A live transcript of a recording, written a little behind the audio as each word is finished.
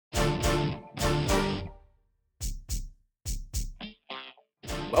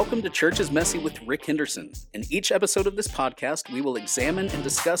Welcome to Church is Messy with Rick Henderson. In each episode of this podcast, we will examine and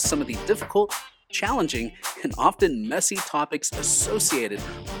discuss some of the difficult, challenging, and often messy topics associated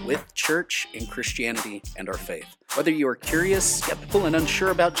with church and Christianity and our faith. Whether you are curious, skeptical, and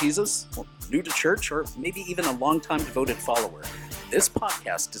unsure about Jesus, or new to church, or maybe even a longtime devoted follower, this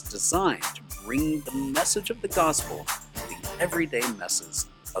podcast is designed to bring the message of the gospel to the everyday messes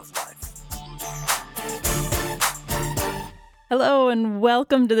of life. Hello and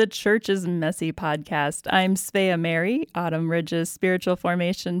welcome to the Church is Messy podcast. I'm Svea Mary, Autumn Ridge's spiritual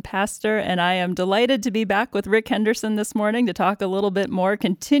formation pastor, and I am delighted to be back with Rick Henderson this morning to talk a little bit more,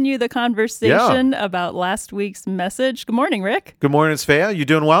 continue the conversation about last week's message. Good morning, Rick. Good morning, Svea. You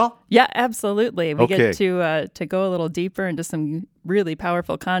doing well? Yeah, absolutely. We Okay. get to go a little deeper into some really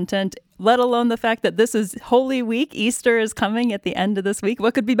powerful content, let alone the fact that this is Holy Week. Easter is coming at the end of this week.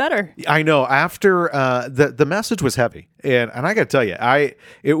 What could be better? I know. After the message was heavy, and I got to tell you,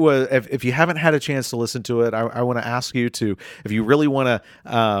 it was. If you haven't had a chance to listen to it, I want to ask you to, if you really want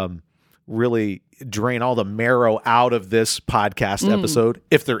to really drain all the marrow out of this podcast episode,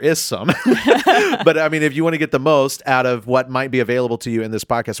 if there is some. But I mean, if you want to get the most out of what might be available to you in this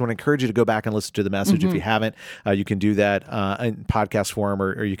podcast, I want to encourage you to go back and listen to the message. If you haven't, you can do that in podcast form,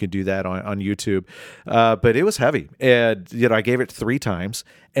 or you can do that on YouTube. But it was heavy, and I gave it 3 times,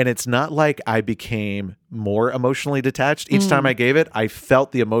 and it's not like I became more emotionally detached. Each time I gave it, I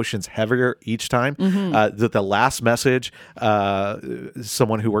felt the emotions heavier each time. The last message,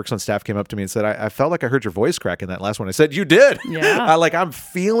 someone who works on staff came up to me and said, I felt like I heard your voice crack in that last one. I said, you did. Yeah. I'm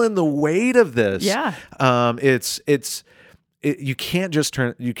feeling the weight of this. Yeah. You can't just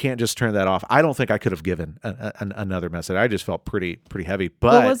turn that off. I don't think I could have given another message. I just felt pretty heavy.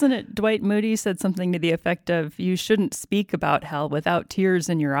 But Well, wasn't it Dwight Moody said something to the effect of, you shouldn't speak about hell without tears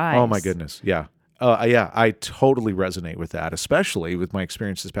in your eyes? Oh my goodness. Yeah. Yeah, I totally resonate with that, especially with my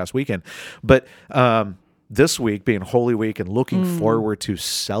experience this past weekend. But this week being Holy Week and looking forward to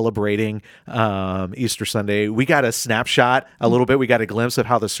celebrating Easter Sunday, we got a snapshot a little bit. We got a glimpse of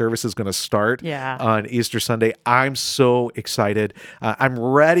how the service is going to start on Easter Sunday. I'm so excited. I'm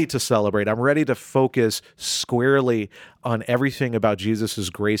ready to celebrate. I'm ready to focus squarely on everything about Jesus'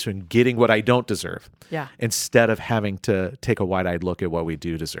 grace and getting what I don't deserve, instead of having to take a wide-eyed look at what we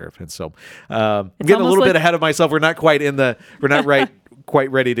do deserve. And so I'm getting a little bit ahead of myself. We're not quite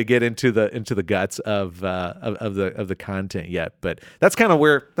quite ready to get into the guts of the content yet, but that's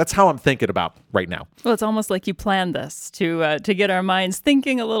how I'm thinking about right now. Well, it's almost like you planned this to get our minds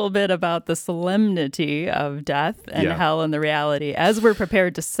thinking a little bit about the solemnity of death and hell and the reality as we're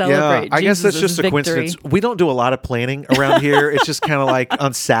prepared to celebrate. I guess that's just victory. a coincidence. We don't do a lot of planning around here. It's just kind of like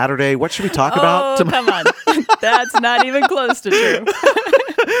on Saturday, what should we talk about tomorrow? Come on. That's not even close to true.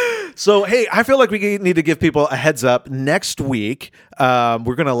 So, hey, I feel like we need to give people a heads up. Next week, we're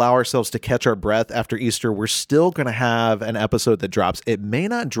going to allow ourselves to catch our breath after Easter. We're still going to have an episode that drops. It may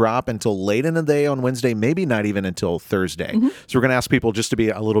not drop until late in the day on Wednesday, maybe not even until Thursday. So we're going to ask people just to be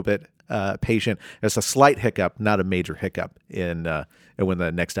a little bit patient. It's a slight hiccup, not a major hiccup in when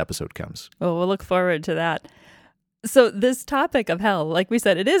the next episode comes. Well, we'll look forward to that. So this topic of hell, like we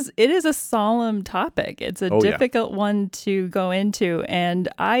said, it is a solemn topic. It's a difficult one to go into. And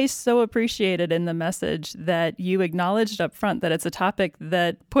I so appreciated in the message that you acknowledged up front that it's a topic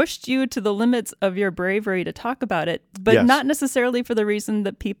that pushed you to the limits of your bravery to talk about it, but not necessarily for the reason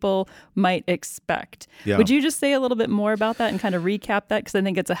that people might expect. Yeah. Would you just say a little bit more about that and kind of recap that? Because I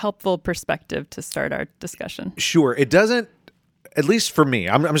think it's a helpful perspective to start our discussion. Sure. It doesn't. At least for me,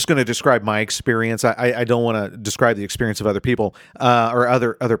 I'm just going to describe my experience. I don't want to describe the experience of other people or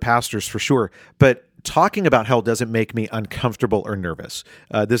other pastors for sure. But talking about hell doesn't make me uncomfortable or nervous.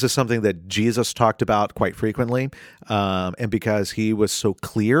 This is something that Jesus talked about quite frequently. And because he was so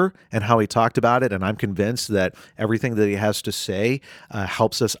clear in how he talked about it, and I'm convinced that everything that he has to say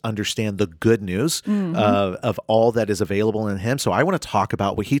helps us understand the good news of all that is available in him. So I want to talk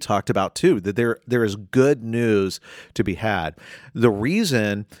about what he talked about too, that there is good news to be had. The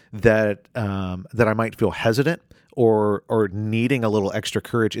reason that I might feel hesitant or needing a little extra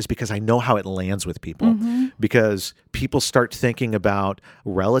courage is because I know how it lands with people. Because people start thinking about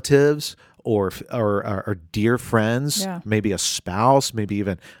relatives or dear friends, maybe a spouse, maybe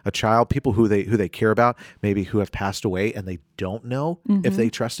even a child, people who they care about, maybe who have passed away and they don't know if they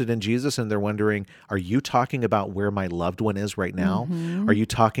trusted in Jesus, and they're wondering, are you talking about where my loved one is right now? Are you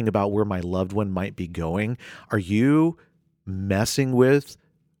talking about where my loved one might be going? Are you messing with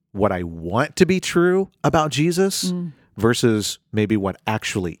what I want to be true about Jesus versus maybe what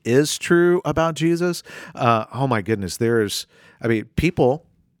actually is true about Jesus? Oh my goodness,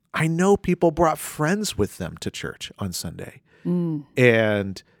 I know people brought friends with them to church on Sunday.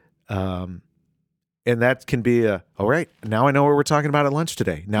 And that can be all right, now I know what we're talking about at lunch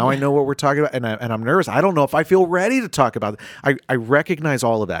today. Now I know what we're talking about, and I'm nervous. I don't know if I feel ready to talk about it. I recognize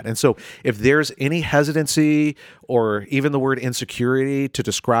all of that. And so if there's any hesitancy or even the word insecurity to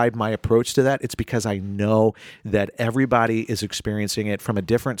describe my approach to that, it's because I know that everybody is experiencing it from a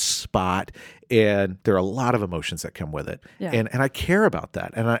different spot, and there are a lot of emotions that come with it. Yeah. And I care about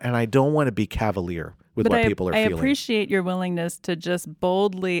that, and I don't want to be cavalier with what people are feeling. I appreciate your willingness to just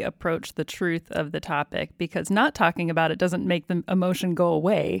boldly approach the truth of the topic, because not talking about it doesn't make the emotion go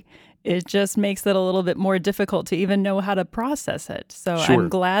away. It just makes it a little bit more difficult to even know how to process it. So I'm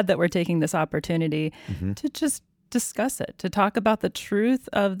glad that we're taking this opportunity to just discuss it, to talk about the truth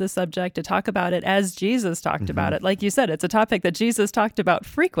of the subject, to talk about it as Jesus talked about it. Like you said, it's a topic that Jesus talked about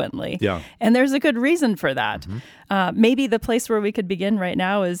frequently. Yeah. And there's a good reason for that. Maybe the place where we could begin right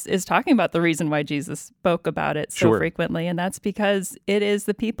now is talking about the reason why Jesus spoke about it so frequently. And that's because it is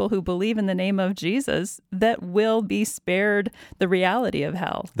the people who believe in the name of Jesus that will be spared the reality of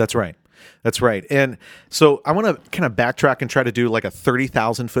hell. That's right. That's right. And so I want to kind of backtrack and try to do like a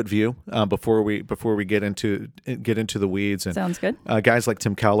 30,000-foot view before we get into the weeds. And sounds good. Guys like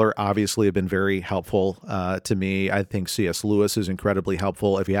Tim Keller obviously have been very helpful to me. I think C.S. Lewis is incredibly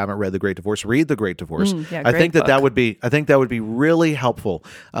helpful. If you haven't read The Great Divorce, read The Great Divorce. I think that would be really helpful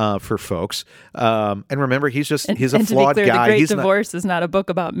for folks. And remember, he's a flawed guy. The Great Divorce is not a book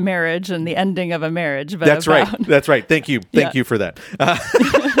about marriage and the ending of a marriage, but that's right. That's right. Thank you you for that.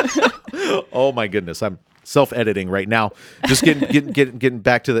 Oh my goodness, I'm self-editing right now. Just getting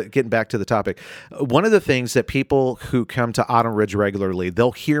back to the topic. One of the things that people who come to Autumn Ridge regularly,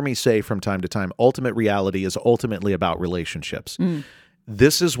 they'll hear me say from time to time, ultimate reality is ultimately about relationships.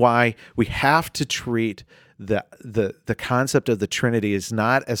 This is why we have to treat the concept of the Trinity is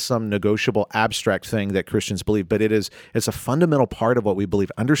not as some negotiable abstract thing that Christians believe, but it's a fundamental part of what we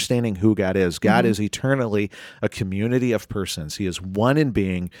believe, understanding who God is. God is eternally a community of persons. He is one in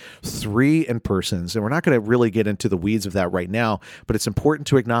being, three in persons, and we're not going to really get into the weeds of that right now, but it's important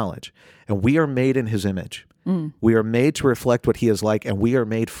to acknowledge. And we are made in his image. We are made to reflect what he is like, and we are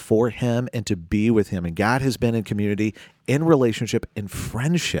made for him and to be with him. And God has been in community, in relationship, in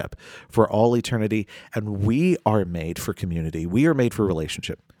friendship for all eternity. And we are made for community. We are made for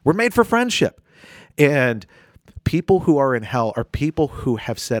relationship. We're made for friendship. And people who are in hell are people who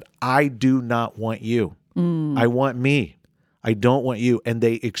have said, I do not want you. I want me. I don't want you. And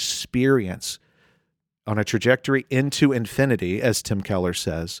they experience on a trajectory into infinity, as Tim Keller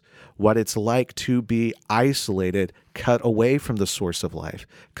says, what it's like to be isolated, cut away from the source of life,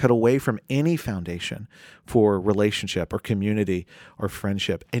 cut away from any foundation for relationship or community or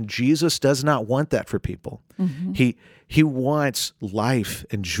friendship. And Jesus does not want that for people. He wants life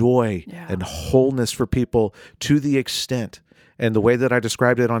and joy and wholeness for people to the extent. And the way that I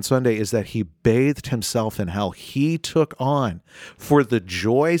described it on Sunday is that he bathed himself in hell. He took on, for the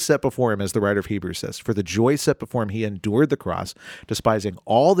joy set before him, as the writer of Hebrews says, for the joy set before him, he endured the cross, despising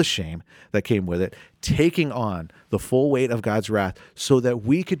all the shame that came with it, taking on the full weight of God's wrath so that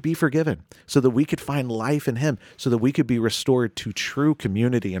we could be forgiven, so that we could find life in him, so that we could be restored to true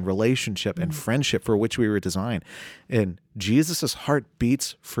community and relationship and friendship for which we were designed. And Jesus' heart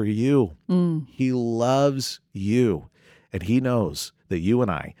beats for you. He loves you. And he knows that you and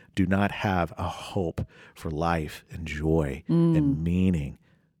I do not have a hope for life and joy and meaning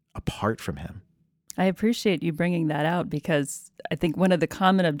apart from him. I appreciate you bringing that out, because I think one of the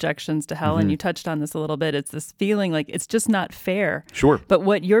common objections to hell, and you touched on this a little bit, it's this feeling like it's just not fair. Sure. But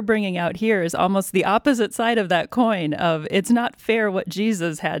what you're bringing out here is almost the opposite side of that coin of it's not fair what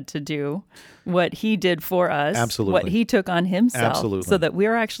Jesus had to do, what he did for us, what he took on himself, so that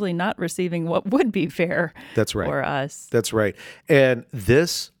we're actually not receiving what would be fair for us. That's right. And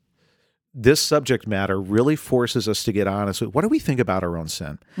this subject matter really forces us to get honest with what do we think about our own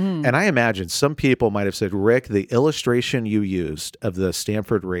sin? And I imagine some people might have said, Rick, the illustration you used of the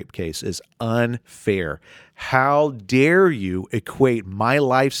Stanford rape case is unfair. How dare you equate my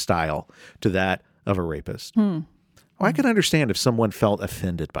lifestyle to that of a rapist? Well, I can understand if someone felt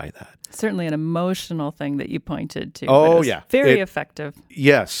offended by that. Certainly an emotional thing that you pointed to. Oh, yeah. Very effective.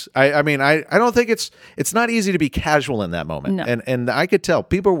 Yes. I mean, I don't think it's not easy to be casual in that moment. No. And I could tell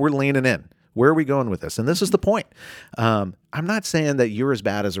people were leaning in. Where are we going with this? And this is the point. I'm not saying that you're as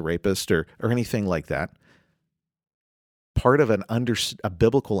bad as a rapist or anything like that. Part of a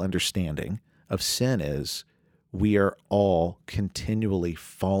biblical understanding of sin is we are all continually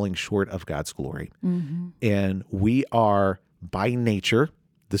falling short of God's glory. And we are, by nature,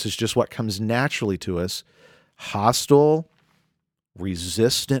 this is just what comes naturally to us, hostile,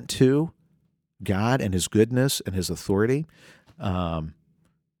 resistant to, God and his goodness and his authority, the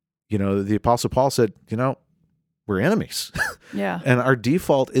Apostle Paul said, we're enemies. Yeah. And our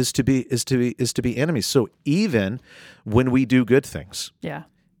default is to be enemies. So even when we do good things, yeah,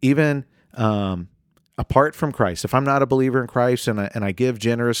 even apart from Christ, if I'm not a believer in Christ and I give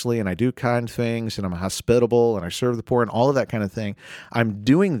generously and I do kind things and I'm hospitable and I serve the poor and all of that kind of thing, I'm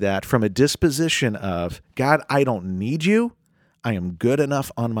doing that from a disposition of, God, I don't need you. I am good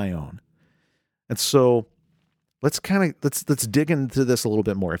enough on my own. And so let's dig into this a little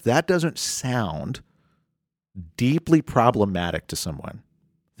bit more. If that doesn't sound deeply problematic to someone,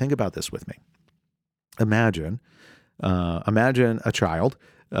 think about this with me. Imagine a child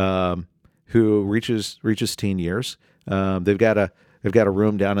who reaches teen years. They've got a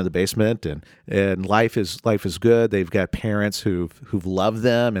room down in the basement, and life is good. They've got parents who've loved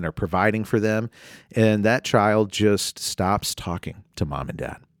them and are providing for them, and that child just stops talking to mom and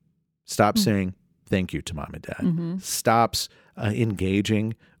dad, stops saying thank you to mom and dad, stops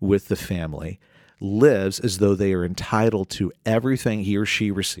engaging with the family, lives as though they are entitled to everything he or she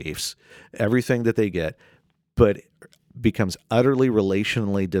receives, everything that they get, but becomes utterly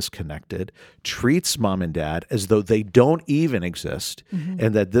relationally disconnected, treats mom and dad as though they don't even exist,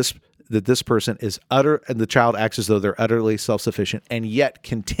 and that this person is and the child acts as though they're utterly self-sufficient, and yet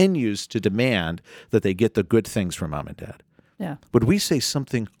continues to demand that they get the good things from mom and dad. Yeah. Would we say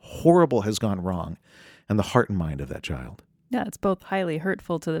something horrible has gone wrong in the heart and mind of that child? Yeah, it's both highly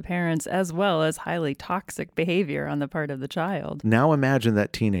hurtful to the parents as well as highly toxic behavior on the part of the child. Now imagine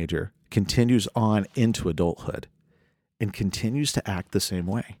that teenager continues on into adulthood and continues to act the same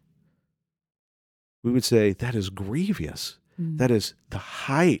way. We would say that is grievous. That is the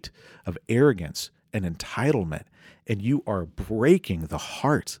height of arrogance and entitlement, and you are breaking the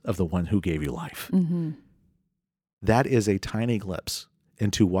heart of the one who gave you life. That is a tiny glimpse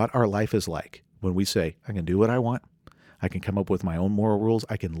into what our life is like when we say, I can do what I want. I can come up with my own moral rules.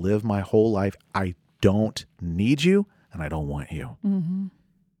 I can live my whole life. I don't need you, and I don't want you.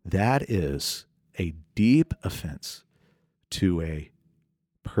 That is a deep offense to a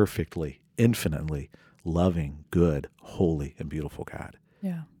perfectly, infinitely loving, good, holy, and beautiful God.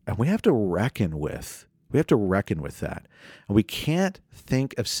 Yeah. And we have to reckon with that. And we can't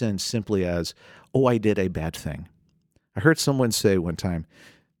think of sin simply as, oh, I did a bad thing. I heard someone say one time,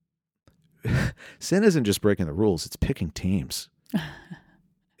 sin isn't just breaking the rules, it's picking teams.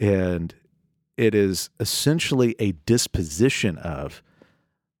 And it is essentially a disposition of,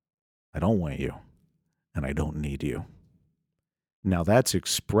 I don't want you, and I don't need you. Now, that's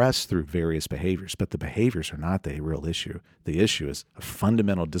expressed through various behaviors, but the behaviors are not the real issue. The issue is a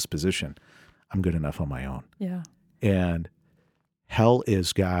fundamental disposition. I'm good enough on my own. Yeah. And hell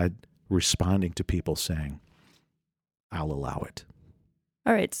is God responding to people saying, I'll allow it.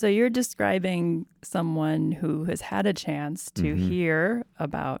 All right, so you're describing someone who has had a chance to hear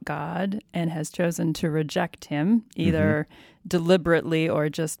about God and has chosen to reject him, either deliberately or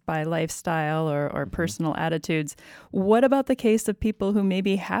just by lifestyle or personal attitudes. What about the case of people who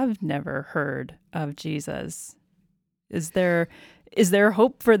maybe have never heard of Jesus? Is there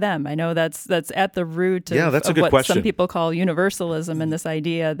hope for them? I know that's at the root of, that's a of good what question. some people call universalism, and this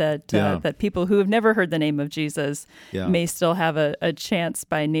idea that that people who have never heard the name of Jesus may still have a chance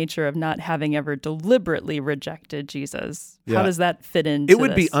by nature of not having ever deliberately rejected Jesus. How does that fit into It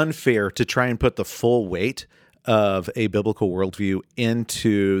would be this? unfair to try and put the full weight of a biblical worldview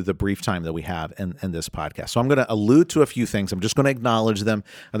into the brief time that we have in this podcast. So I'm going to allude to a few things. I'm just going to acknowledge them,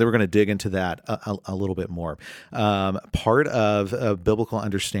 and then we're going to dig into that a little bit more. Part of a biblical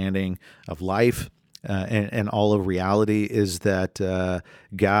understanding of life and all of reality is that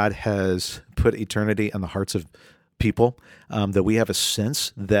God has put eternity in the hearts of people, that we have a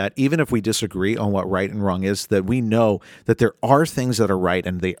sense that even if we disagree on what right and wrong is, that we know that there are things that are right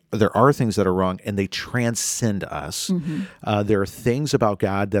and there are things that are wrong, and they transcend us. There are things about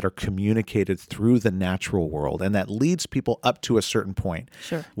God that are communicated through the natural world, and that leads people up to a certain point.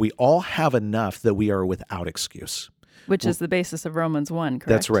 Sure. We all have enough that we are without excuse. Which is the basis of Romans 1, correct?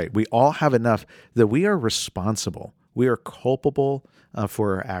 That's right. We all have enough that we are responsible. We are culpable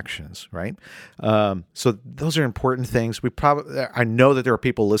for our actions, right? So those are important things. I know that there are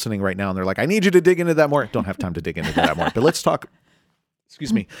people listening right now, and they're like, I need you to dig into that more. I don't have time to dig into that more. But let's talk,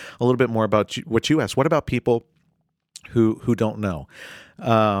 a little bit more about what you asked. What about people who don't know?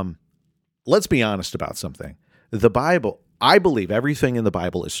 Let's be honest about something. The Bible, I believe everything in the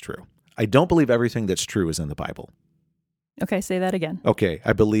Bible is true. I don't believe everything that's true is in the Bible. Okay, say that again. Okay,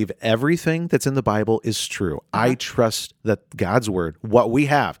 I believe everything that's in the Bible is true. I trust that God's word, what we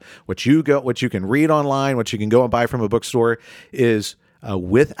have, what you can read online, what you can go and buy from a bookstore, is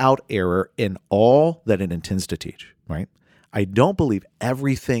without error in all that it intends to teach, right? I don't believe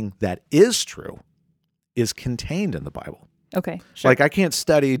everything that is true is contained in the Bible. Okay, sure. Like I can't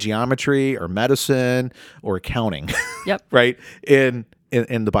study geometry or medicine or accounting, Yep. right? In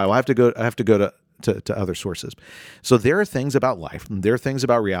the Bible, I have to go to other sources. So there are things about life, and there are things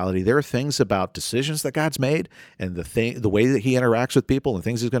about reality, there are things about decisions that God's made, and the way that He interacts with people and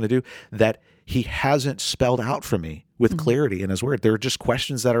things He's going to do that He hasn't spelled out for me with clarity in His Word. There are just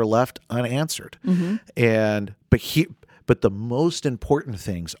questions that are left unanswered, but the most important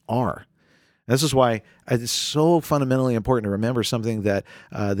things are. This is why it's so fundamentally important to remember something that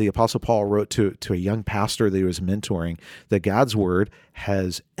the Apostle Paul wrote to a young pastor that he was mentoring, that God's Word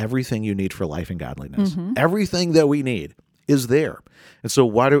has everything you need for life and godliness. Everything that we need is there. And so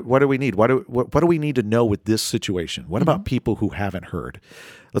what do we need? What do we need to know with this situation? What about people who haven't heard?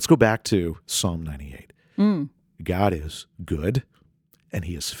 Let's go back to Psalm 98. God is good and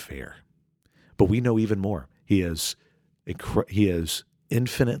He is fair. But we know even more. He is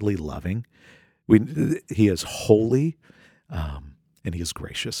infinitely loving. He is holy, and He is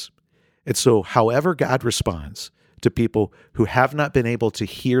gracious. And so however God responds to people who have not been able to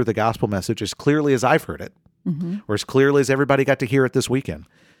hear the gospel message as clearly as I've heard it, or as clearly as everybody got to hear it this weekend,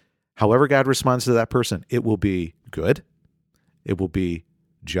 however God responds to that person, it will be good, it will be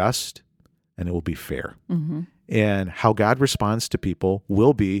just, and it will be fair. And how God responds to people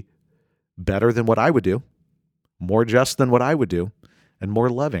will be better than what I would do, more just than what I would do, and more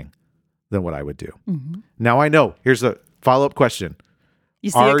loving than what I would do. Now I know, here's a follow-up question. You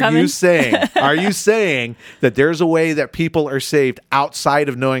see it coming? Are you saying that there's a way that people are saved outside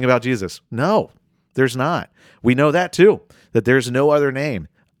of knowing about Jesus? No, there's not. We know that too, that there's no other name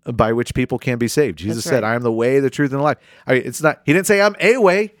by which people can be saved. Jesus said, I am the way, the truth, and the life. I mean, it's not, He didn't say I'm a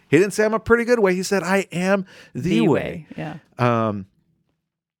way. He didn't say I'm a pretty good way. He said, I am the way. Yeah.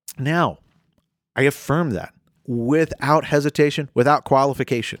 Now, I affirm that without hesitation, without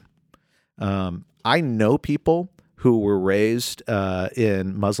qualification. I know people who were raised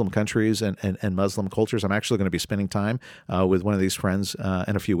in Muslim countries and Muslim cultures. I'm actually going to be spending time with one of these friends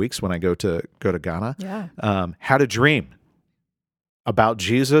in a few weeks when I go to Ghana. Yeah. Had a dream about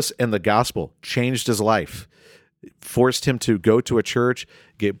Jesus and the gospel, changed his life, forced him to go to a church,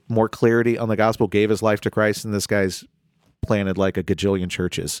 get more clarity on the gospel, gave his life to Christ, and this guy's planted like a gajillion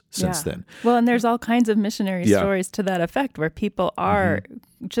churches since then. Well, and there's all kinds of missionary stories to that effect where people are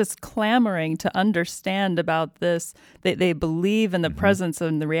just clamoring to understand about this. They believe in the presence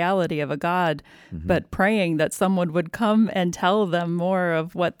and the reality of a God, but praying that someone would come and tell them more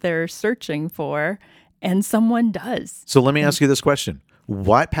of what they're searching for, and someone does. So let me ask you this question.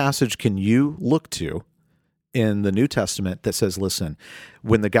 What passage can you look to in the New Testament that says, listen,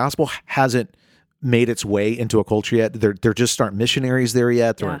 when the gospel hasn't made its way into a culture yet, there just aren't missionaries there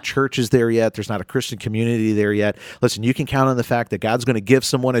yet, there aren't churches there yet, there's not a Christian community there yet. Listen, you can count on the fact that God's going to give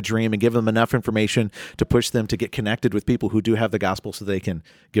someone a dream and give them enough information to push them to get connected with people who do have the gospel so they can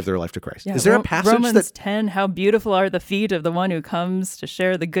give their life to Christ. Yeah, is there a passage Romans 10, how beautiful are the feet of the one who comes to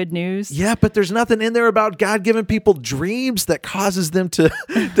share the good news. Yeah, but there's nothing in there about God giving people dreams that causes them to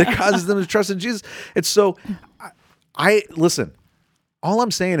trust in Jesus. And so I listen, all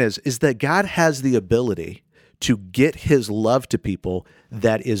I'm saying is that God has the ability to get His love to people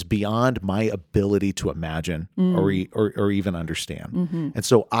that is beyond my ability to imagine or even understand. And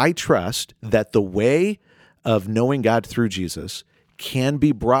so I trust that the way of knowing God through Jesus can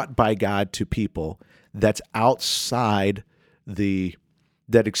be brought by God to people that's outside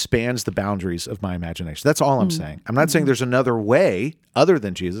that expands the boundaries of my imagination. That's all I'm saying. I'm not saying there's another way other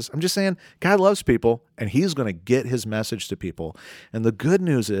than Jesus. I'm just saying God loves people and He's going to get His message to people. And the good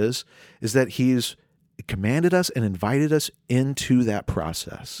news is that He's commanded us and invited us into that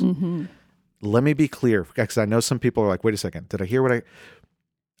process. Let me be clear, because I know some people are like, wait a second, did I hear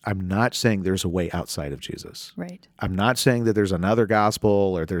I'm not saying there's a way outside of Jesus. Right. I'm not saying that there's another gospel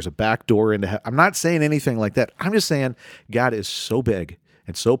or there's a back door into heaven. I'm not saying anything like that. I'm just saying God is so big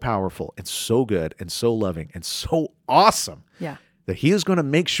and so powerful and so good and so loving and so awesome that He is going to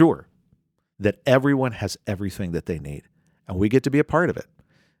make sure that everyone has everything that they need. And we get to be a part of it.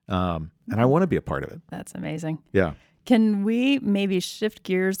 And I want to be a part of it. That's amazing. Yeah. Can we maybe shift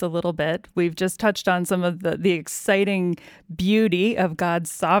gears a little bit? We've just touched on some of the exciting beauty of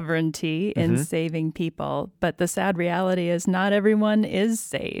God's sovereignty in saving people, but the sad reality is not everyone is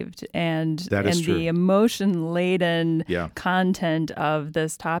saved. And the emotion-laden content of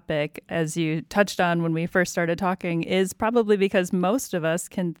this topic, as you touched on when we first started talking, is probably because most of us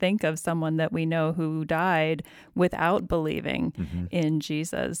can think of someone that we know who died without believing in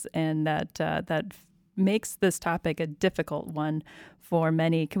Jesus, and that makes this topic a difficult one for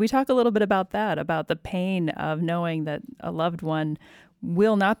many. Can we talk a little bit about that, about the pain of knowing that a loved one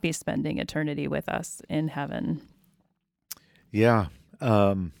will not be spending eternity with us in heaven? Yeah.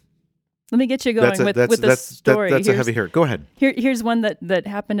 Let me get you going with the story. That's a heavy hitter. Go ahead. Here's one that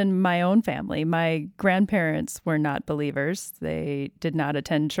happened in my own family. My grandparents were not believers. They did not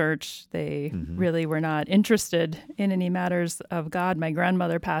attend church. They really were not interested in any matters of God. My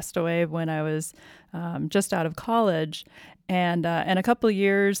grandmother passed away when I was just out of college. And a couple of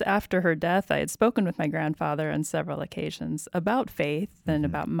years after her death, I had spoken with my grandfather on several occasions about faith and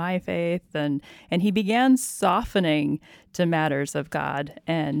about my faith. And he began softening to matters of God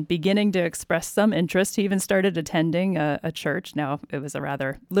and beginning to express some interest. He even started attending a church. Now, it was a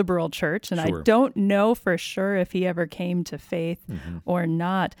rather liberal church, and I don't know for sure if he ever came to faith or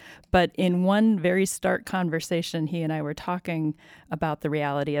not. But in one very stark conversation, he and I were talking about the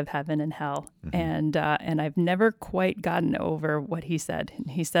reality of heaven and hell. And I've never quite gotten over what he said.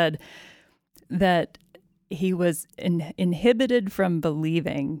 He said that he was inhibited from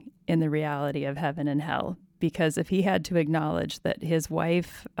believing in the reality of heaven and hell, because if he had to acknowledge that his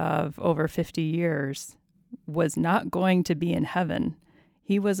wife of over 50 years was not going to be in heaven,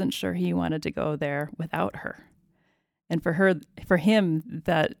 he wasn't sure he wanted to go there without her. And for him,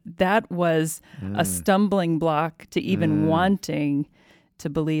 that was a stumbling block to even wanting to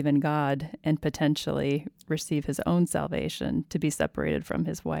believe in God and potentially receive his own salvation, to be separated from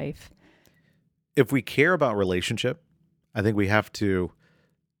his wife. If we care about relationship, I think we have to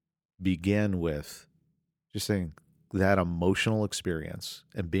begin with just saying that emotional experience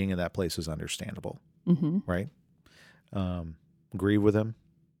and being in that place is understandable, right? Grieve with him,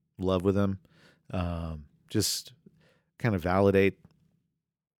 love with him, just kind of validate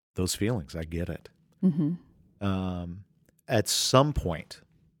those feelings. I get it. At some point,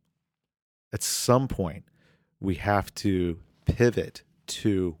 we have to pivot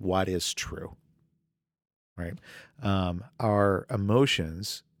to what is true, right? Our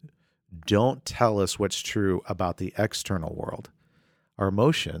emotions don't tell us what's true about the external world. Our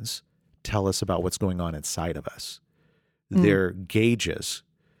emotions tell us about what's going on inside of us. They're gauges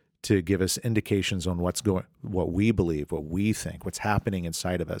to give us indications on what we believe, what we think, what's happening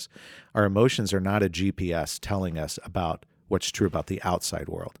inside of us. Our emotions are not a GPS telling us about what's true about the outside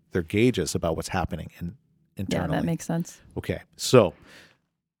world. They're gauges about what's happening internally. Yeah, that makes sense. Okay, so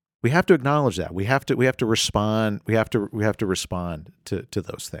we have to acknowledge that. We have to respond. We have to respond to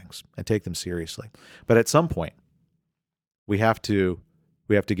those things and take them seriously. But at some point, we have to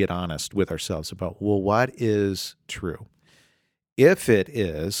get honest with ourselves about, well, what is true? If it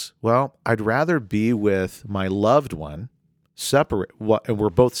is, well, I'd rather be with my loved one, and we're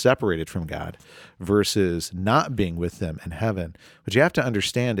both separated from God, versus not being with them in heaven. What you have to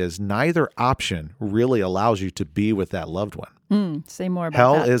understand is neither option really allows you to be with that loved one. Say more about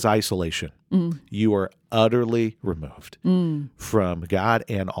Hell that. is isolation. You are utterly removed from God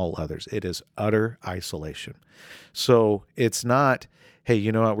and all others. It is utter isolation. So it's not, hey,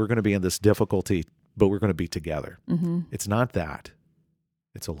 you know what, we're going to be in this difficulty, but we're going to be together. It's not that.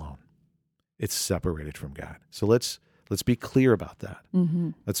 It's alone. It's separated from God. So let's be clear about that.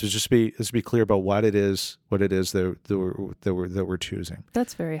 Let's be clear about what it is that we're choosing.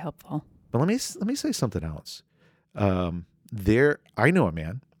 That's very helpful. But let me say something else. I know a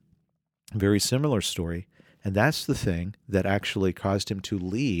man, very similar story, and that's the thing that actually caused him to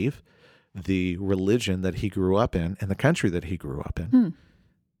leave the religion that he grew up in and the country that he grew up in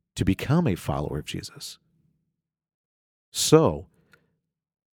to become a follower of Jesus. So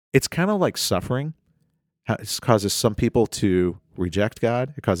it's kind of like suffering. It causes some people to reject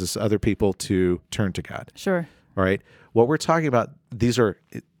God. It causes other people to turn to God. Sure. All right. What we're talking about, they're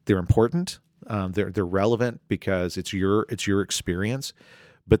important. They're relevant because it's your experience,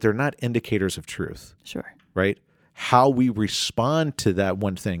 but they're not indicators of truth. Sure. Right? How we respond to that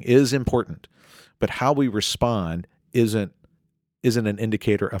one thing is important, but how we respond isn't an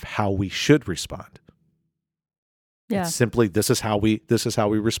indicator of how we should respond. Yeah. It's simply this is how we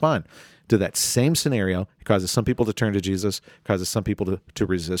respond to that same scenario. It causes some people to turn to Jesus, it causes some people to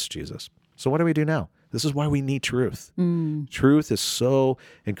resist Jesus. So what do we do now? This is why we need truth. Truth is so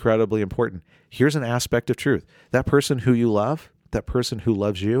incredibly important. Here's an aspect of truth. That person who you love, that person who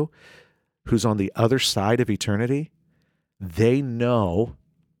loves you, who's on the other side of eternity, they know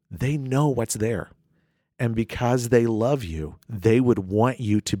what's there. And because they love you, they would want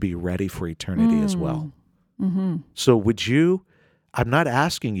you to be ready for eternity as well. So I'm not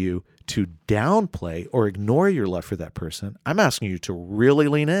asking you to downplay or ignore your love for that person. I'm asking you to really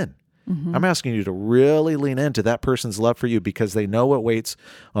lean in. I'm asking you to really lean into that person's love for you because they know what waits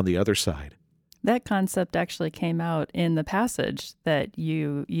on the other side. That concept actually came out in the passage that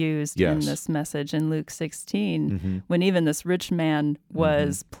you used in this message in Luke 16, when even this rich man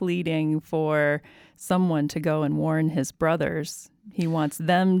was pleading for someone to go and warn his brothers. He wants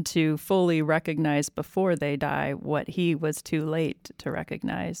them to fully recognize before they die what he was too late to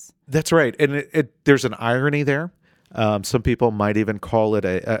recognize. That's right. And there's an irony there. Some people might even call it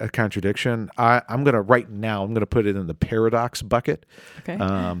a contradiction. I'm going to put it in the paradox bucket.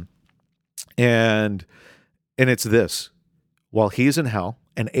 Okay. And it's this: while he's in hell,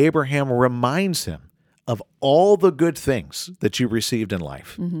 and Abraham reminds him of all the good things that you received in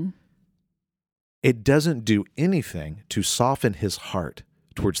life, it doesn't do anything to soften his heart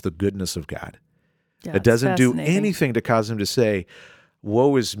towards the goodness of God. Yeah, it doesn't do anything to cause him to say,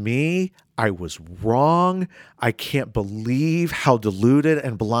 woe is me, I was wrong, I can't believe how deluded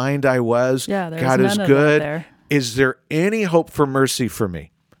and blind I was. Yeah, God is good. Is there any hope for mercy for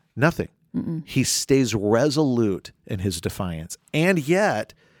me? Nothing. He stays resolute in his defiance. And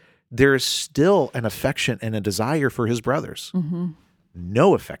yet, there is still an affection and a desire for his brothers.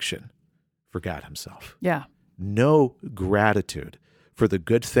 No affection for God himself. Yeah. No gratitude for the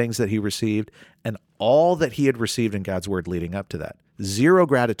good things that he received and all that he had received in God's word leading up to that. Zero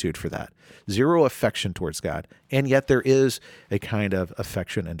gratitude for that. Zero affection towards God. And yet there is a kind of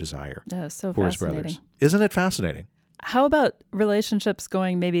affection and desire for his brothers. Isn't it fascinating? How about relationships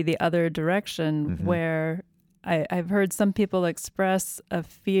going maybe the other direction, where I've heard some people express a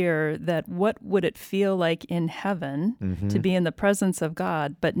fear that what would it feel like in heaven to be in the presence of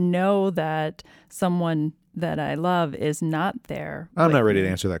God, but know that someone that I love is not there. I'm not ready to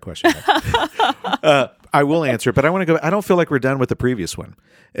answer that question. I will answer it, but I want to go. I don't feel like we're done with the previous one,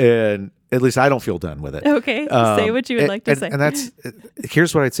 and at least I don't feel done with it. Okay, say what you would like to say. And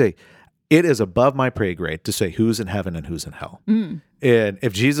here's what I'd say. It is above my pay grade to say who's in heaven and who's in hell. And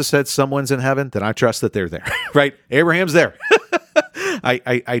if Jesus said someone's in heaven, then I trust that they're there, right? Abraham's there.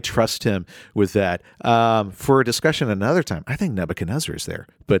 I trust him with that. For a discussion another time, I think Nebuchadnezzar is there.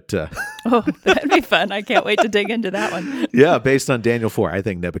 But oh, that'd be fun. I can't wait to dig into that one. Yeah, based on Daniel 4, I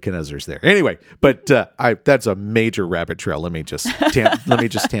think Nebuchadnezzar is there. Anyway, but that's a major rabbit trail. Let me just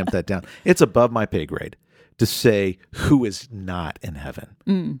tamp that down. It's above my pay grade to say who is not in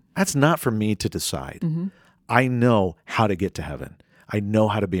heaven. That's not for me to decide. I know how to get to heaven. I know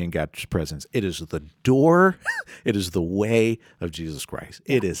how to be in God's presence. It is the door. It is the way of Jesus Christ.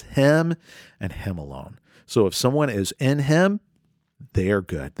 It is him and him alone. So if someone is in him, they are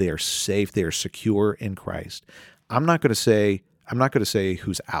good. They are safe. They are secure in Christ. I'm not going to say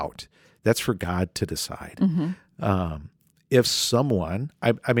who's out. That's for God to decide. If someone,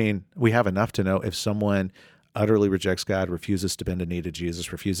 I mean, we have enough to know if someone utterly rejects God, refuses to bend a knee to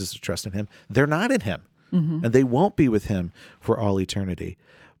Jesus, refuses to trust in him, they're not in him. And they won't be with him for all eternity.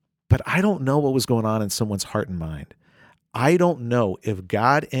 But I don't know what was going on in someone's heart and mind. I don't know if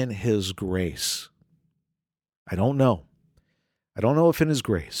God in his grace, I don't know if in his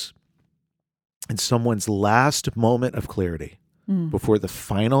grace, in someone's last moment of clarity, before the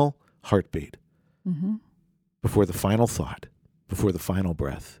final heartbeat, before the final thought, before the final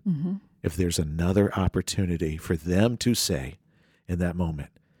breath, if there's another opportunity for them to say in that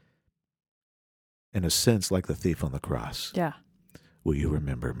moment, in a sense, like the thief on the cross, will you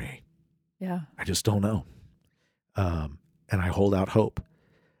remember me? Yeah. I just don't know. And I hold out hope.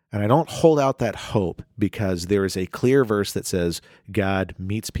 And I don't hold out that hope because there is a clear verse that says God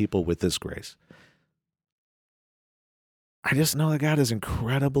meets people with this grace. I just know that God is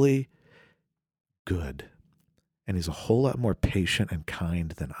incredibly good. And he's a whole lot more patient and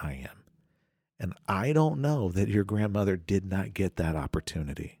kind than I am. And I don't know that your grandmother did not get that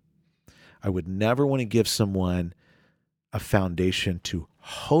opportunity. I would never want to give someone a foundation to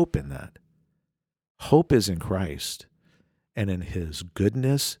hope in that. Hope is in Christ and in his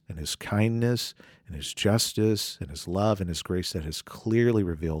goodness and his kindness and his justice and his love and his grace that is clearly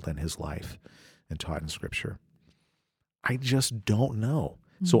revealed in his life and taught in Scripture. I just don't know.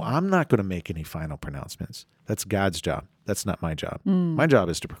 So I'm not going to make any final pronouncements. That's God's job. That's not my job. My job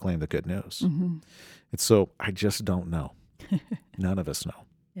is to proclaim the good news. And so I just don't know. None of us know.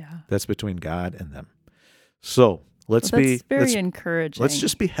 Yeah. That's between God and them. So let's encouraging. Let's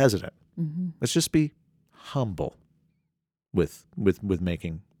just be hesitant. Let's just be humble with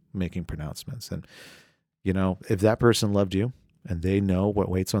making pronouncements. And you know, if that person loved you and they know what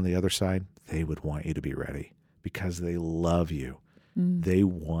waits on the other side, they would want you to be ready because they love you. They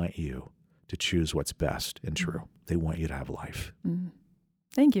want you to choose what's best and true. They want you to have life.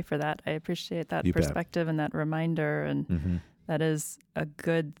 Thank you for that. I appreciate that You perspective and that reminder. And that is a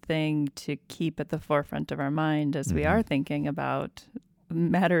good thing to keep at the forefront of our mind as we are thinking about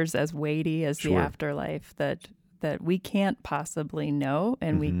matters as weighty as the Sure. afterlife that we can't possibly know,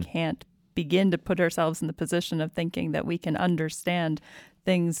 and we can't begin to put ourselves in the position of thinking that we can understand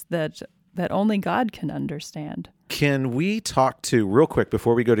things that only God can understand. Can we talk to, real quick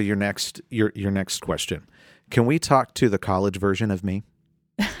before we go to your next question, can we talk to the college version of me?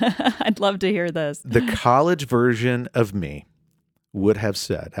 I'd love to hear this. The college version of me would have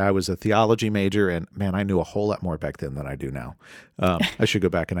said, I was a theology major, and man, I knew a whole lot more back then than I do now. I should go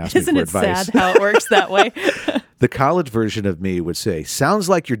back and ask me Isn't for it advice. sad how it works that way? The college version of me would say, sounds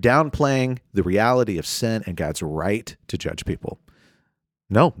like you're downplaying the reality of sin and God's right to judge people.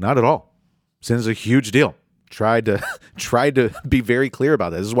 No, not at all. Sin is a huge deal. Tried to be very clear about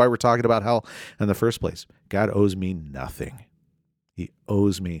that. This is why we're talking about hell in the first place. God owes me nothing. He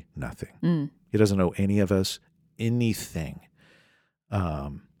owes me nothing. He doesn't owe any of us anything.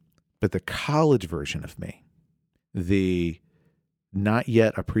 But the college version of me, the not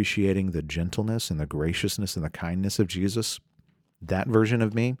yet appreciating the gentleness and the graciousness and the kindness of Jesus, that version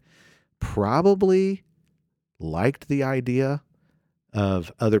of me probably liked the idea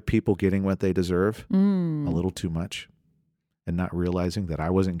of other people getting what they deserve a little too much, and not realizing that I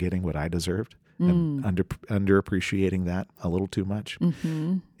wasn't getting what I deserved, and underappreciating that a little too much.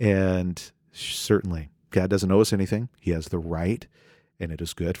 And certainly, God doesn't owe us anything. He has the right, and it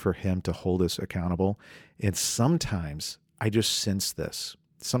is good for him to hold us accountable. And sometimes I just sense this.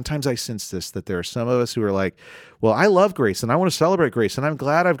 Sometimes I sense this, that there are some of us who are like, well, I love grace and I want to celebrate grace and I'm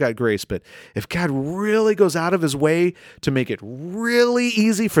glad I've got grace. But if God really goes out of his way to make it really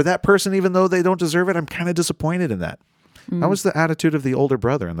easy for that person, even though they don't deserve it, I'm kind of disappointed in that. That was the attitude of the older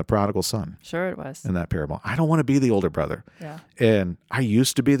brother and the prodigal son. Sure it was. In that parable. I don't want to be the older brother. Yeah. And I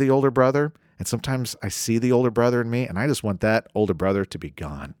used to be the older brother. And sometimes I see the older brother in me and I just want that older brother to be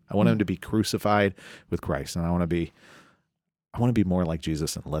gone. I want him to be crucified with Christ. And I want to be more like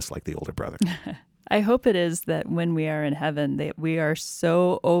Jesus and less like the older brother. I hope it is that when we are in heaven, that we are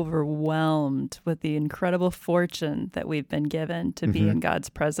so overwhelmed with the incredible fortune that we've been given to be in God's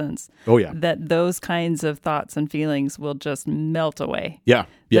presence. Oh, yeah. That those kinds of thoughts and feelings will just melt away. Yeah.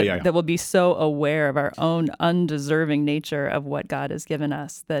 That we'll be so aware of our own undeserving nature of what God has given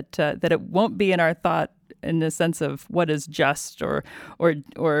us that it won't be in our thought in the sense of what is just or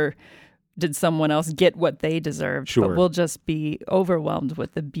did someone else get what they deserved? Sure. But we'll just be overwhelmed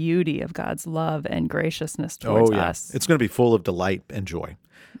with the beauty of God's love and graciousness towards us. It's going to be full of delight and joy.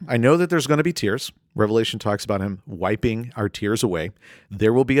 I know that there's going to be tears. Revelation talks about him wiping our tears away.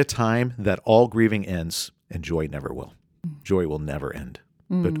 There will be a time that all grieving ends and joy never will. Joy will never end,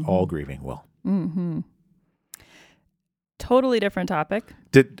 but all grieving will. Totally different topic.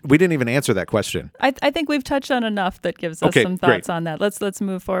 We didn't even answer that question. I think we've touched on enough that gives us some thoughts on that. Let's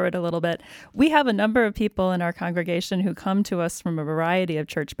move forward a little bit. We have a number of people in our congregation who come to us from a variety of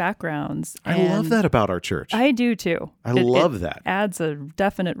church backgrounds. I love that about our church. I do too. I love that. Adds a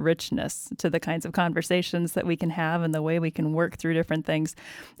definite richness to the kinds of conversations that we can have and the way we can work through different things.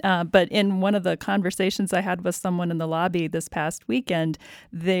 But in one of the conversations I had with someone in the lobby this past weekend,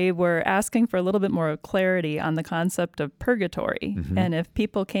 they were asking for a little bit more clarity on the concept of purgatory. And if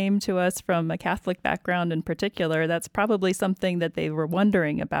people came to us from a Catholic background in particular, that's probably something that they were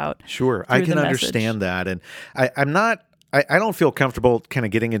wondering about. Sure, I can understand that. And I don't feel comfortable kind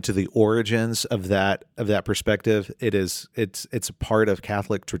of getting into the origins of that perspective. It's a part of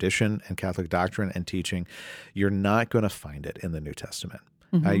Catholic tradition and Catholic doctrine and teaching. You're not going to find it in the New Testament.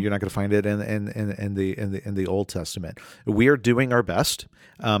 You're not going to find it in the Old Testament. We are doing our best.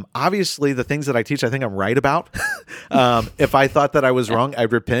 Obviously, the things that I teach, I think I'm right about. If I thought that I was wrong,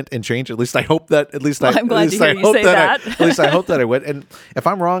 I'd repent and change. At least I hope that. I'm glad to hear you say that. At least I hope that I would. And if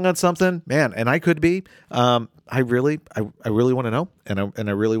I'm wrong on something, man, and I could be, I really want to know, and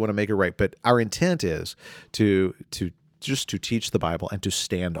I really want to make it right. But our intent is to teach the Bible and to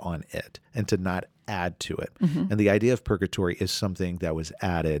stand on it and to not add to it. And the idea of purgatory is something that was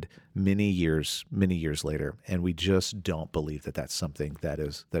added many years later, and we just don't believe that that's something that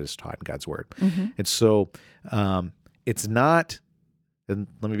is taught in God's Word. And so it's not. And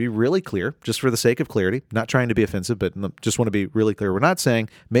let me be really clear, just for the sake of clarity, not trying to be offensive, but just want to be really clear. We're not saying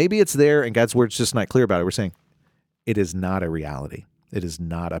maybe it's there and God's Word's just not clear about it. We're saying it is not a reality. It is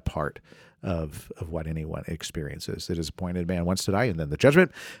not a part of what anyone experiences. It is appointed man once to die, and then the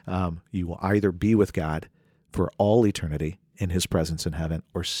judgment. You will either be with God for all eternity in his presence in heaven,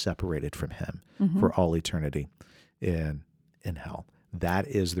 or separated from him for all eternity in hell. That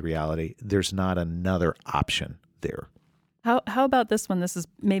is the reality. There's not another option there. How about this one? This is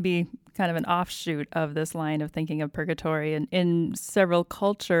maybe kind of an offshoot of this line of thinking of purgatory. And in several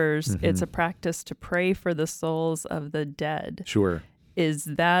cultures, it's a practice to pray for the souls of the dead. Sure. Is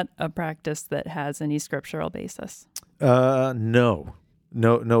that a practice that has any scriptural basis? No,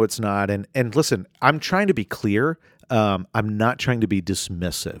 it's not. And listen, I'm trying to be clear. I'm not trying to be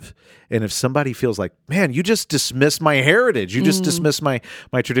dismissive. And if somebody feels like, man, you just dismiss my heritage, you just dismiss my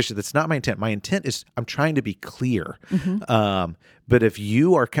tradition, that's not my intent. My intent is I'm trying to be clear. But if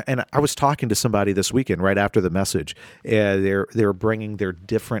you are, and I was talking to somebody this weekend right after the message, they're bringing their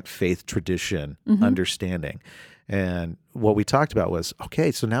different faith tradition understanding. And what we talked about was,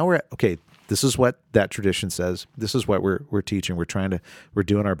 okay, so now this is what that tradition says. This is what we're teaching. We're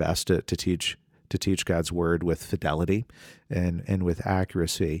doing our best to teach God's word with fidelity and with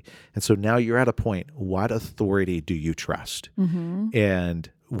accuracy. And so now you're at a point, what authority do you trust? And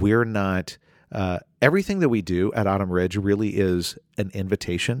we're not, everything that we do at Autumn Ridge really is an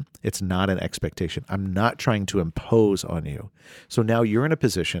invitation. It's not an expectation. I'm not trying to impose on you. So now you're in a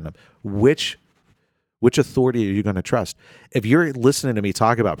position of which authority are you going to trust? If you're listening to me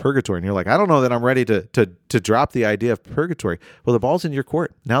talk about purgatory and you're like, I don't know that I'm ready to drop the idea of purgatory. Well, the ball's in your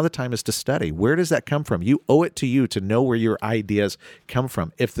court. Now the time is to study. Where does that come from? You owe it to you to know where your ideas come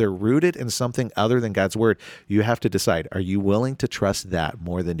from. If they're rooted in something other than God's word, you have to decide, are you willing to trust that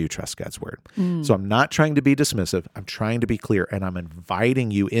more than you trust God's word? So I'm not trying to be dismissive. I'm trying to be clear, and I'm inviting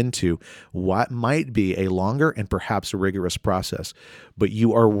you into what might be a longer and perhaps a rigorous process, but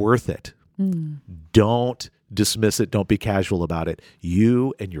you are worth it. Don't dismiss it. Don't be casual about it.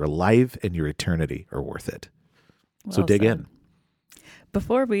 You and your life and your eternity are worth it. So dig in.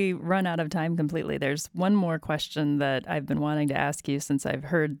 Before we run out of time completely, there's one more question that I've been wanting to ask you since I've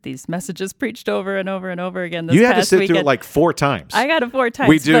heard these messages preached over and over and over again this past weekend. You had to sit through it like 4 times. I got it 4 times.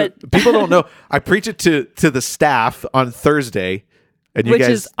 We do. But people don't know. I preach it to the staff on Thursday. And which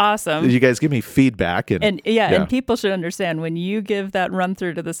is awesome. You guys give me feedback. And people should understand when you give that run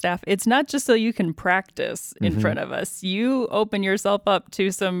through to the staff, it's not just so you can practice in front of us. You open yourself up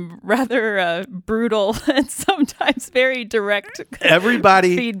to some rather brutal and sometimes very direct feedback.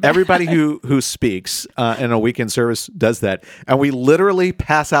 Everybody who speaks in a weekend service does that. And we literally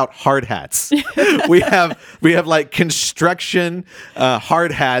pass out hard hats. we have like construction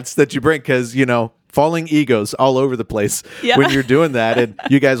hard hats that you bring because, falling egos all over the place when you're doing that. And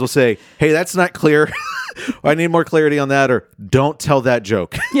you guys will say, hey, that's not clear. I need more clarity on that. Or don't tell that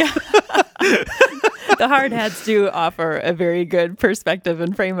joke. Yeah. The hard hats do offer a very good perspective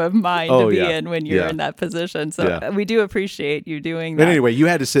and frame of mind to be in when you're in that position. So we do appreciate you doing that. But anyway, you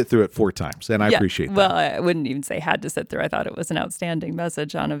had to sit through it 4 times, and I appreciate that. Well, I wouldn't even say had to sit through. I thought it was an outstanding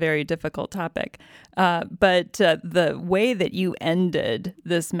message on a very difficult topic. But the way that you ended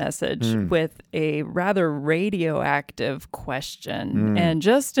this message with a rather radioactive question, and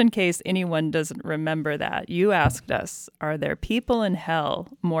just in case anyone doesn't remember that, you asked us, are there people in hell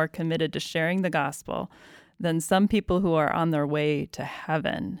more committed to sharing the gospel than some people who are on their way to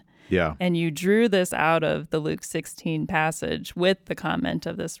heaven? Yeah. And you drew this out of the Luke 16 passage with the comment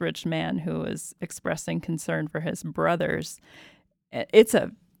of this rich man who was expressing concern for his brothers. It's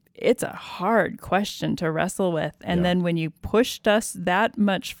a hard question to wrestle with. And then when you pushed us that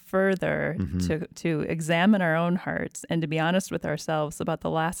much further to examine our own hearts and to be honest with ourselves about the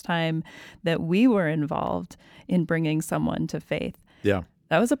last time that we were involved in bringing someone to faith. Yeah.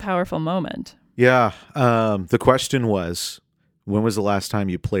 That was a powerful moment. Yeah. The question was, when was the last time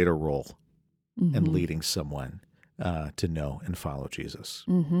you played a role in leading someone to know and follow Jesus?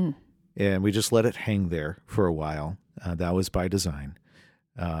 And we just let it hang there for a while. That was by design.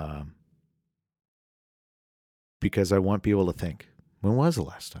 Because I want people to think, when was the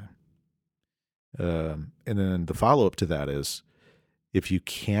last time? And then the follow-up to that is, if you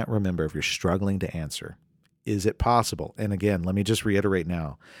can't remember, if you're struggling to answer, is it possible? And again, let me just reiterate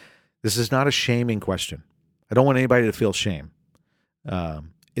now, this is not a shaming question. I don't want anybody to feel shame.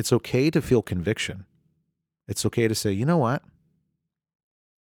 It's okay to feel conviction. It's okay to say, you know what?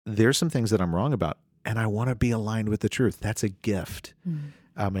 There's some things that I'm wrong about, and I want to be aligned with the truth. That's a gift.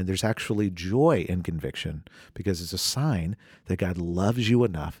 And there's actually joy in conviction because it's a sign that God loves you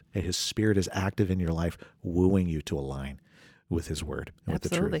enough and his spirit is active in your life, wooing you to align with his word and with the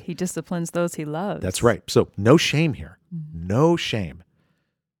truth. Absolutely. He disciplines those he loves. That's right. So no shame here. No shame.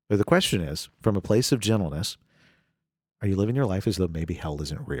 But the question is, from a place of gentleness, are you living your life as though maybe hell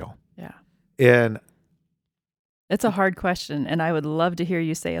isn't real? Yeah. And it's a hard question, and I would love to hear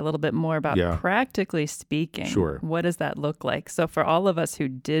you say a little bit more about practically speaking. Sure. What does that look like? So for all of us who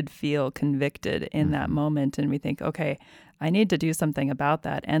did feel convicted in that moment, and we think, okay, I need to do something about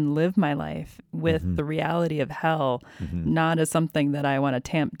that and live my life with the reality of hell, not as something that I want to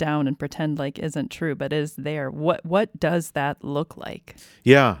tamp down and pretend like isn't true, but is there. What does that look like?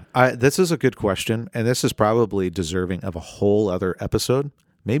 Yeah, this is a good question, and this is probably deserving of a whole other episode,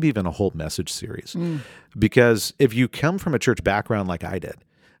 maybe even a whole message series. Because if you come from a church background like I did,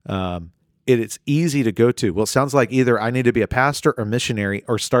 it's easy to go to, well, it sounds like either I need to be a pastor or missionary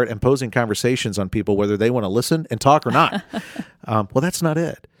or start imposing conversations on people, whether they want to listen and talk or not. Well, that's not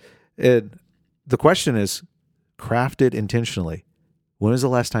it. The question is crafted intentionally. When was the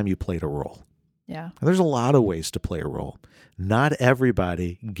last time you played a role? Yeah. And there's a lot of ways to play a role. Not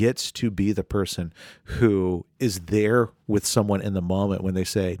everybody gets to be the person who is there with someone in the moment when they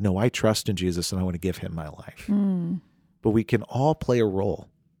say, no, I trust in Jesus and I want to give him my life. But we can all play a role.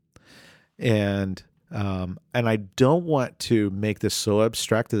 And I don't want to make this so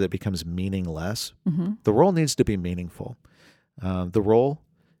abstract that it becomes meaningless. The role needs to be meaningful. The role,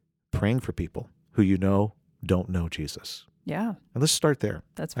 praying for people who you know don't know Jesus. Yeah. And let's start there.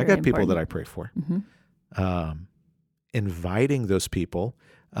 That's I very got people important. that I pray for. Inviting those people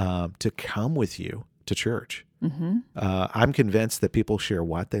to come with you to church. I'm convinced that people share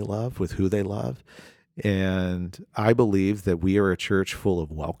what they love with who they love. And I believe that we are a church full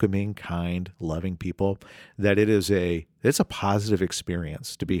of welcoming, kind, loving people, that it's a positive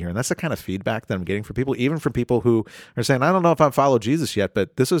experience to be here. And that's the kind of feedback that I'm getting from people, even from people who are saying, I don't know if I've followed Jesus yet,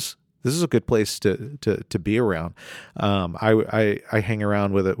 but this is a good place to be around. I hang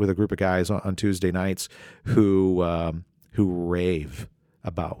around with a group of guys on Tuesday nights who rave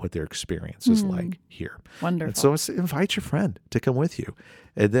about what their experience is like here. Wonderful. And so invite your friend to come with you,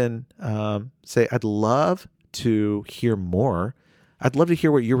 and then say, I'd love to hear more. I'd love to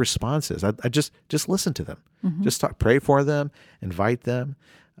hear what your response is. I just listen to them. Just pray for them, invite them,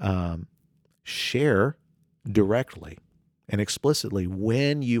 share directly and explicitly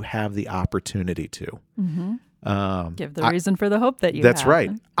when you have the opportunity to. Give the reason for the hope that you That's have.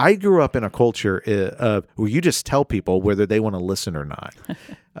 right. I grew up in a culture where you just tell people whether they want to listen or not.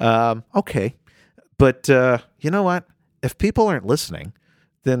 Okay. But you know what? If people aren't listening,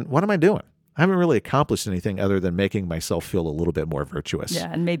 then what am I doing? I haven't really accomplished anything other than making myself feel a little bit more virtuous. Yeah,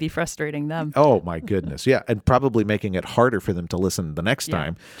 and maybe frustrating them. Oh, my goodness. Yeah, and probably making it harder for them to listen the next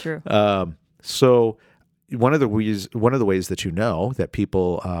time. True. So one of the ways that you know that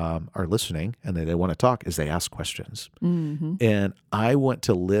people are listening and that they want to talk is they ask questions. And I want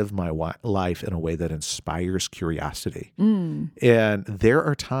to live my life in a way that inspires curiosity. And there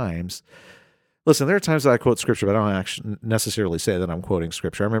are times that I quote scripture, but I don't actually necessarily say that I'm quoting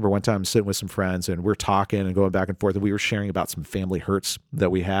scripture. I remember one time sitting with some friends and we're talking and going back and forth, and we were sharing about some family hurts that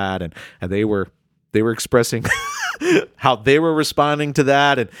we had, and they were expressing how they were responding to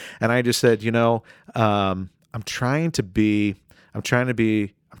that. And I just said, I'm trying to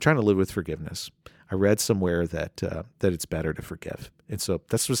live with forgiveness. I read somewhere that it's better to forgive. And so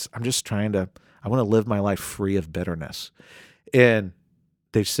I want to live my life free of bitterness. And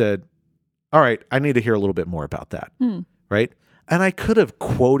they said, all right, I need to hear a little bit more about that. Right. And I could have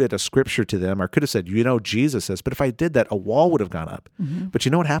quoted a scripture to them, or could have said, Jesus says, but if I did that, a wall would have gone up. But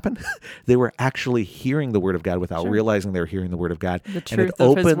you know what happened? They were actually hearing the word of God without realizing they were hearing the word of God. The truth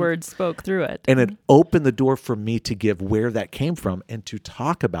of his word spoke through it. And it opened the door for me to give where that came from and to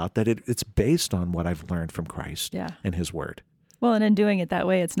talk about that it's based on what I've learned from Christ and his word. Well, and in doing it that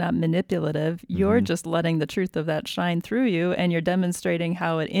way, it's not manipulative. You're just letting the truth of that shine through you, and you're demonstrating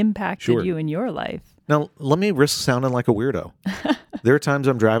how it impacted you in your life. Now, let me risk sounding like a weirdo. There are times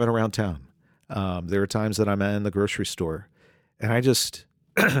I'm driving around town. There are times that I'm in the grocery store, and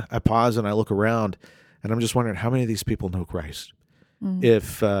I pause and I look around, and I'm just wondering how many of these people know Christ.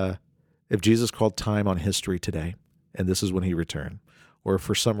 If Jesus called time on history today, and this is when he returned, or if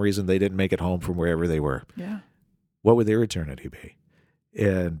for some reason they didn't make it home from wherever they were, what would their eternity be?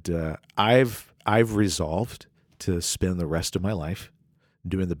 And I've resolved to spend the rest of my life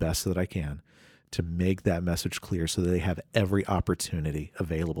doing the best that I can to make that message clear so that they have every opportunity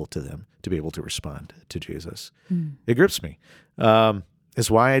available to them to be able to respond to Jesus. It grips me. It's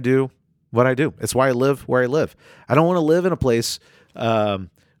why I do what I do. It's why I live where I live. I don't want to live in a place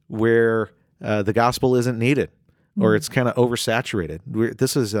where the gospel isn't needed, or it's kind of oversaturated.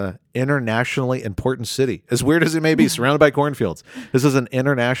 This is an internationally important city. As weird as it may be, surrounded by cornfields. This is an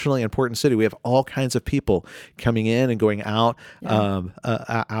internationally important city. We have all kinds of people coming in and going out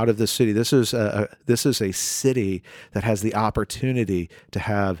out of this city. This is a city that has the opportunity to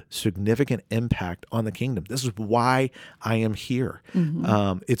have significant impact on the kingdom. This is why I am here.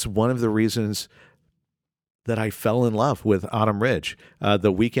 It's one of the reasons that I fell in love with Autumn Ridge.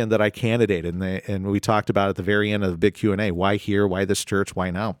 The weekend that I candidated, and we talked about at the very end of the big Q&A, why here, why this church,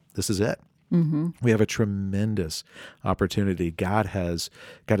 why now? This is it. Mm-hmm. We have a tremendous opportunity. God has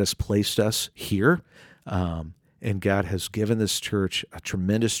placed us here, and God has given this church a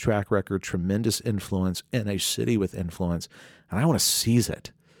tremendous track record, tremendous influence in a city with influence, and I want to seize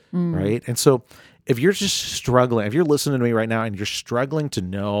it, right? And so if you're just struggling, if you're listening to me right now and you're struggling to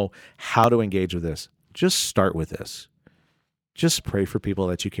know how to engage with this, just start with this. Just pray for people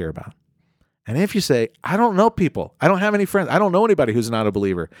that you care about. And if you say, I don't know people, I don't have any friends, I don't know anybody who's not a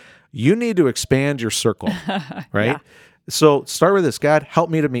believer, you need to expand your circle, right? Yeah. So start with this. God, help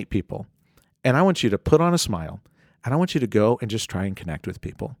me to meet people. And I want you to put on a smile, and I want you to go and just try and connect with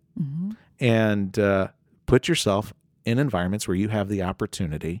people. Mm-hmm. And put yourself in environments where you have the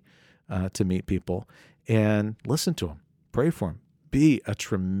opportunity to meet people and listen to them, pray for them, be a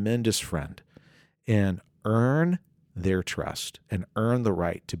tremendous friend, and earn their trust and earn the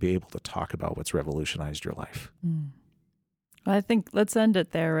right to be able to talk about what's revolutionized your life. Well, I think let's end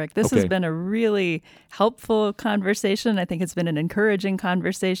it there, Rick. This has been a really helpful conversation. I think it's been an encouraging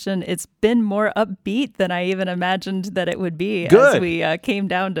conversation. It's been more upbeat than I even imagined that it would be. Good. As we came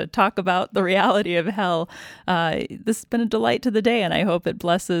down to talk about the reality of hell. This has been a delight to the day, and I hope it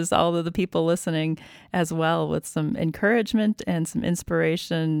blesses all of the people listening as well with some encouragement and some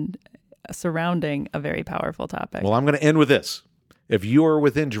inspiration surrounding a very powerful topic. Well, I'm going to end with this. If you are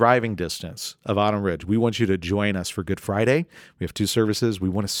within driving distance of Autumn Ridge, we want you to join us for Good Friday. We have 2 services. We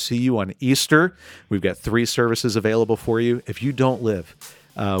want to see you on Easter. We've got 3 services available for you. If you don't live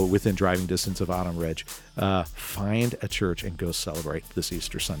within driving distance of Autumn Ridge, find a church and go celebrate this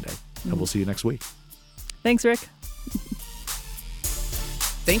Easter Sunday. And we'll see you next week. Thanks, Rick.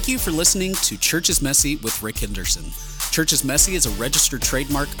 Thank you for listening to Church is Messy with Rick Henderson. Church is Messy is a registered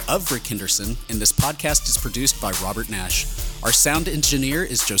trademark of Rick Henderson, and this podcast is produced by Robert Nash. Our sound engineer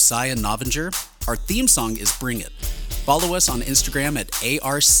is Josiah Novinger. Our theme song is Bring It. Follow us on Instagram at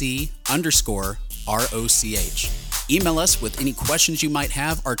ARC_ROCH. Email us with any questions you might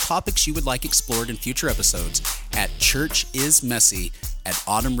have or topics you would like explored in future episodes at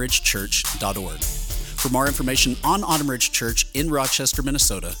churchismessy@autumnridgechurch.org. For more information on Autumn Ridge Church in Rochester,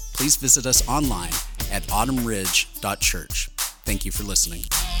 Minnesota, please visit us online at autumnridge.church. Thank you for listening.